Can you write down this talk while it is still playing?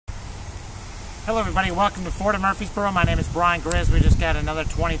Hello everybody, welcome to Ford of Murfreesboro. My name is Brian Grizz. We just got another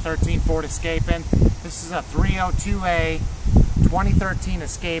 2013 Ford Escape in. This is a 302A 2013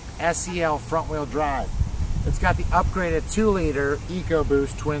 Escape SEL front wheel drive. It's got the upgraded 2-liter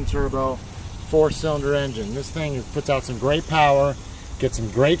Ecoboost twin turbo 4-cylinder engine. This thing puts out some great power, gets some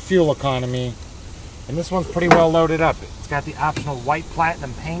great fuel economy, and this one's pretty well loaded up. It's got the optional white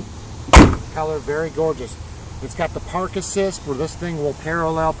platinum paint color, very gorgeous. It's got the park assist where this thing will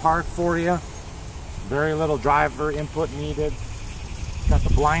parallel park for you. Very little driver input needed. It's got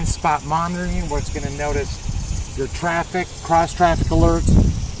the blind spot monitoring where it's going to notice your traffic, cross traffic alerts.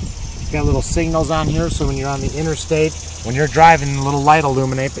 It's got little signals on here so when you're on the interstate, when you're driving, the little light will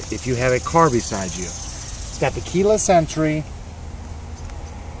illuminate if you have a car beside you. It's got the keyless entry.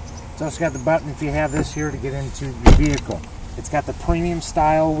 It's also got the button if you have this here to get into your vehicle. It's got the premium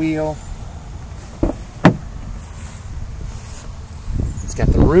style wheel. It's got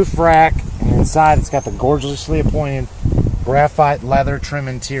the roof rack, and inside it's got the gorgeously appointed graphite leather trim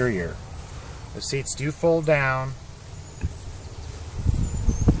interior. The seats do fold down.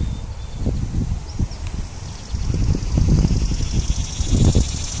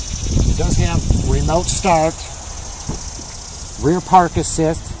 It does have remote start, rear park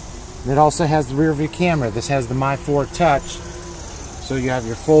assist, and it also has the rear view camera. This has the My Ford Touch, so you have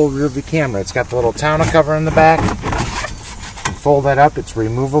your full rear view camera. It's got the little tonneau cover in the back. Fold that up, it's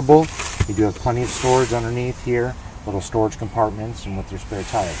removable. You do have plenty of storage underneath here, little storage compartments, and with your spare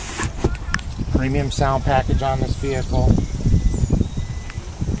tire. Premium sound package on this vehicle.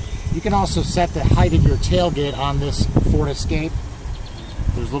 You can also set the height of your tailgate on this Ford Escape.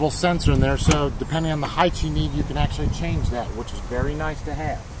 There's a little sensor in there, so depending on the height you need, you can actually change that, which is very nice to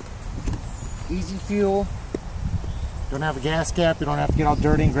have. Easy fuel. Don't have a gas cap, you don't have to get all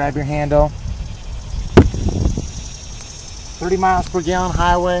dirty and grab your handle. 30 miles per gallon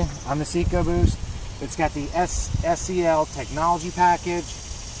highway on this Ecoboost. It's got the SEL technology package.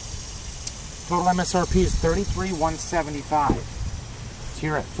 Total MSRP is $33,175. It's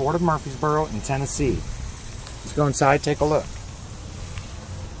here at Ford of Murfreesboro in Tennessee. Let's go inside, take a look.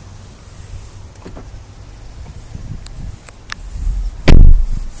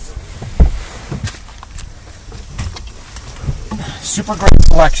 Super great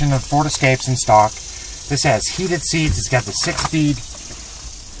selection of Ford Escapes in stock. This has heated seats. It's got the 6-speed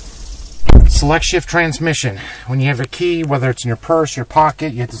select shift transmission. When you have a key, whether it's in your purse, your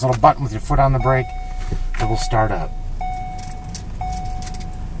pocket, you hit this little button with your foot on the brake, it will start up.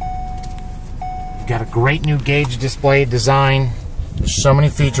 You've got a great new gauge display design. There's so many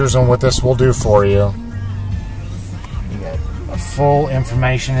features on what this will do for you. You got a full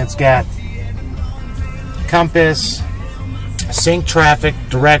information. It's got compass, sync traffic,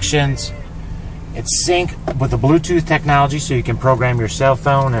 directions. It's sync with the Bluetooth technology, so you can program your cell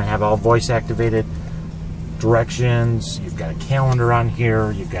phone and have all voice-activated directions. You've got a calendar on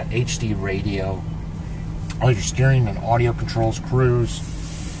here. You've got HD radio. All your steering and audio controls, cruise.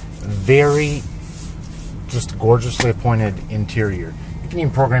 Very, just gorgeously appointed interior. You can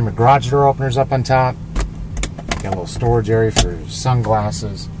even program your garage door openers up on top. Got a little storage area for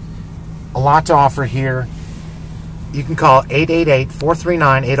sunglasses. A lot to offer here. You can call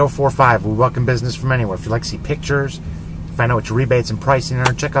 888-439-8045. We welcome business from anywhere. If you'd like to see pictures, find out what your rebates and pricing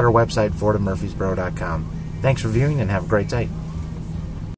are, check out our website, fordofmurfreesboro.com. Thanks for viewing and have a great day.